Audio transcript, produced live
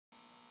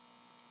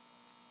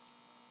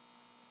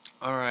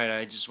Alright,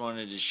 I just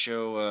wanted to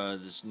show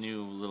this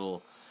new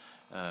little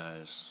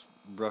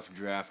rough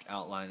draft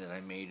outline that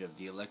I made of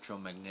the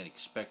electromagnetic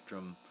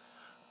spectrum.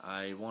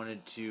 I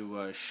wanted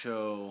to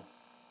show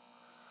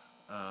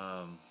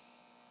um,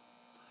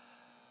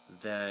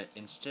 that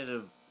instead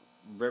of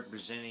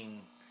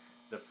representing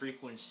the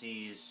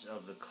frequencies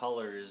of the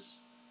colors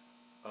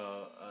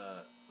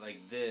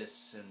like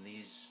this in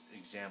these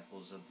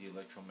examples of the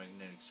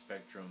electromagnetic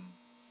spectrum,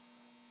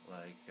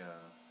 like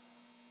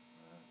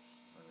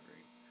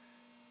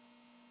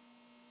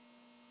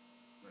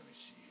let me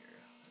see here.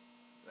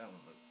 That one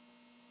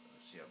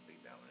let's see how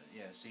big that one is.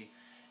 Yeah, see,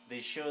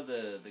 they show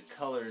the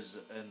colors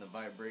and the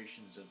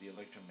vibrations of the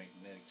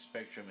electromagnetic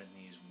spectrum in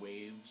these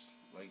waves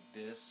like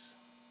this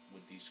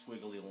with these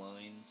squiggly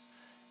lines,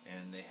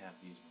 and they have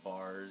these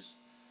bars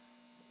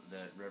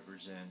that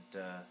represent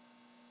the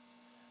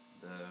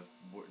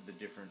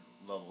different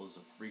levels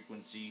of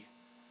frequency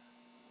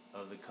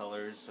of the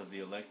colors of the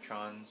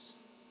electrons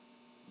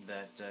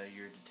that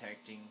you're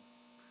detecting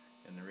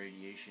in the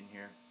radiation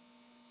here.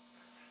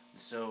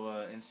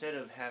 So instead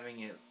of having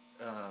it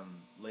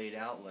laid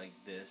out like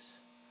this,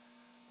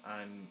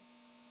 I'm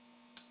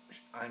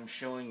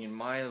showing in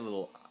my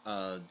little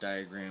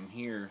diagram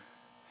here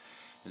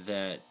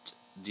that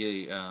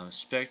the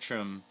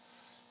spectrum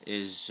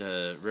is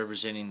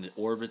representing the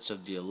orbits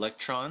of the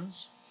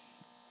electrons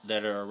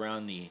that are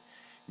around the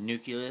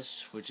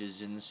nucleus, which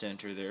is in the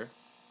center there,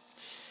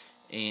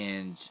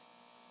 and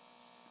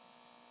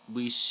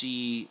we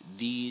see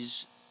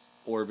these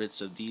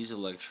orbits of these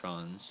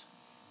electrons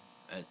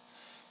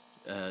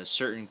at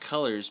certain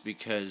colors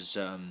because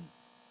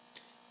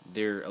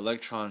they're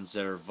electrons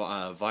that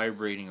are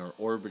vibrating or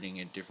orbiting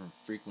at different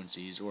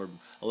frequencies, or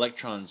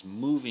electrons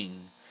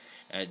moving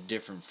at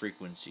different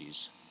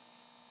frequencies.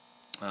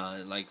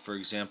 Like, for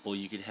example,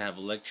 you could have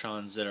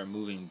electrons that are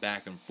moving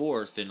back and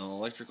forth in an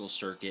electrical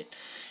circuit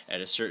at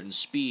a certain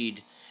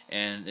speed,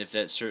 and if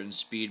that certain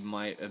speed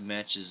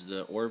matches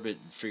the orbit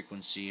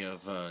frequency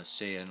of,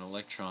 say, an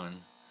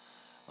electron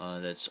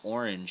that's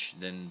orange,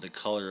 then the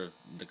color of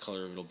it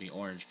will be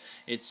orange.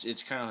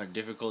 It's kind of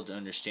difficult to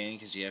understand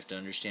because you have to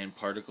understand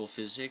particle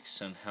physics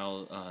and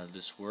how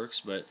this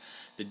works. But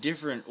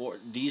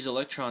these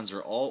electrons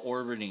are all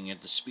orbiting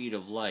at the speed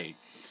of light,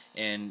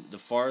 and the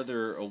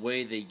farther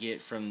away they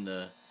get from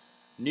the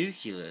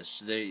nucleus,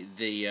 they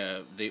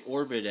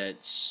orbit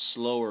at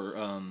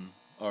slower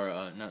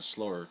not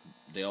slower.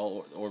 They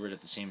all orbit at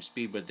the same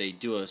speed, but they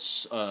do a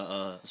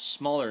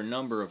smaller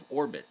number of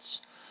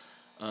orbits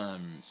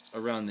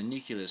around the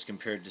nucleus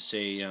compared to,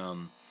 say,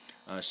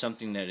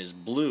 something that is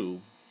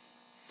blue.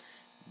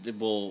 That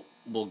will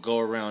go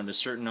around a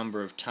certain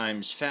number of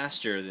times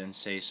faster than,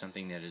 say,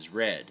 something that is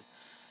red.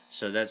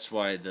 So that's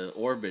why the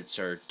orbits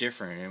are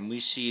different, and we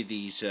see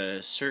these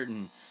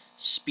certain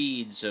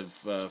speeds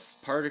of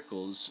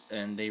particles,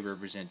 and they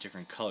represent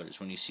different colors.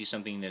 When you see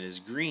something that is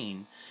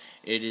green,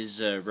 it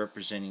is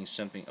representing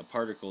a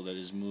particle that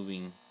is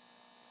moving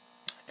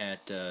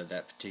at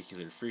that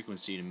particular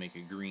frequency to make a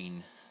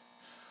green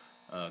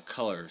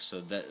color.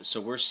 So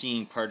we're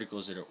seeing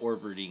particles that are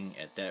orbiting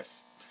at that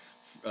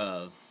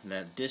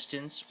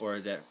distance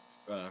or that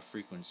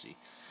frequency.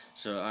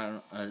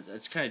 So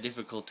it's kind of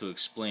difficult to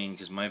explain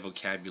because my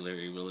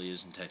vocabulary really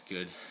isn't that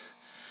good.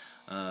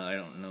 I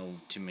don't know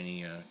too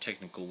many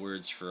technical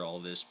words for all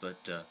this,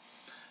 but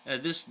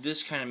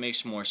this kind of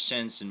makes more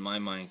sense in my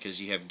mind because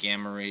you have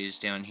gamma rays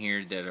down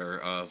here that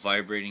are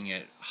vibrating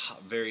at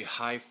very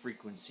high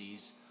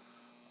frequencies.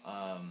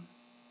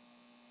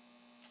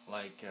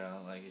 Like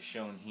is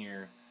shown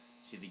here.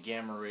 See, the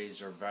gamma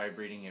rays are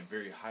vibrating at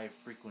very high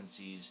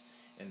frequencies,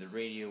 and the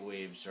radio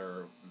waves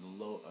are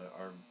low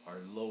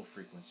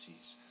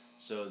frequencies.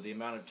 So the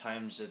amount of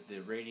times that the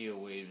radio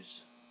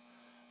waves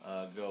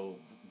go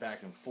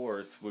back and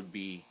forth would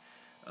be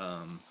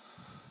a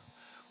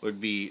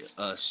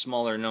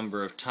smaller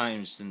number of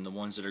times than the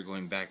ones that are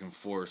going back and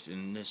forth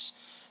in this.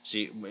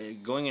 See,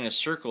 going in a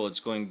circle, it's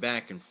going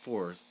back and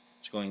forth.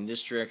 It's going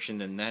this direction,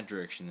 then that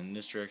direction, then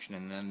this direction,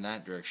 and then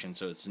that direction.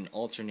 So it's an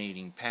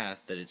alternating path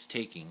that it's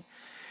taking,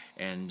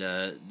 and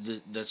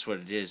that's what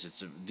it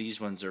is. These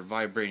ones are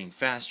vibrating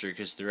faster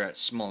because they're at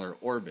smaller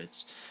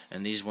orbits,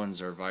 and these ones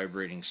are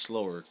vibrating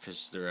slower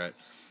because they're at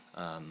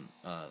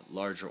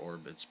larger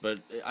orbits.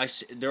 But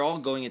they're all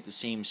going at the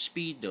same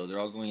speed, though. They're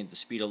all going at the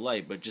speed of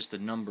light, but just the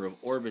number of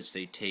orbits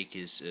they take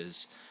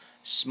is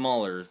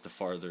smaller the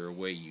farther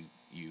away you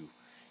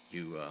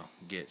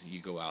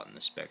go out in the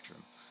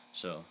spectrum.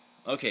 So,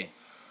 okay,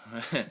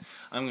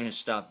 I'm going to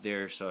stop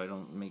there so I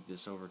don't make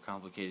this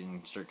overcomplicated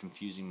and start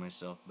confusing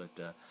myself. But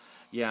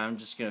yeah, I'm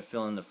just going to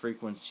fill in the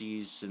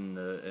frequencies and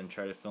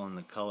try to fill in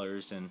the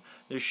colors. And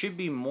there should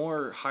be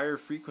more higher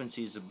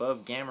frequencies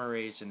above gamma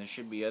rays, and there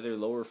should be other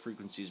lower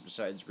frequencies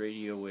besides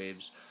radio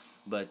waves.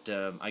 But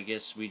I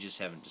guess we just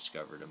haven't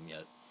discovered them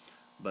yet.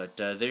 But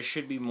there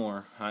should be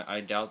more. I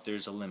doubt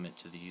there's a limit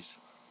to these.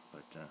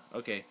 But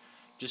okay,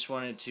 just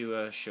wanted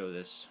to show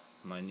this,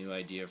 my new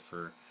idea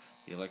for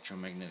the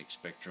electromagnetic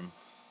spectrum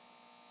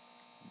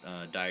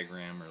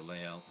diagram or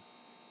layout.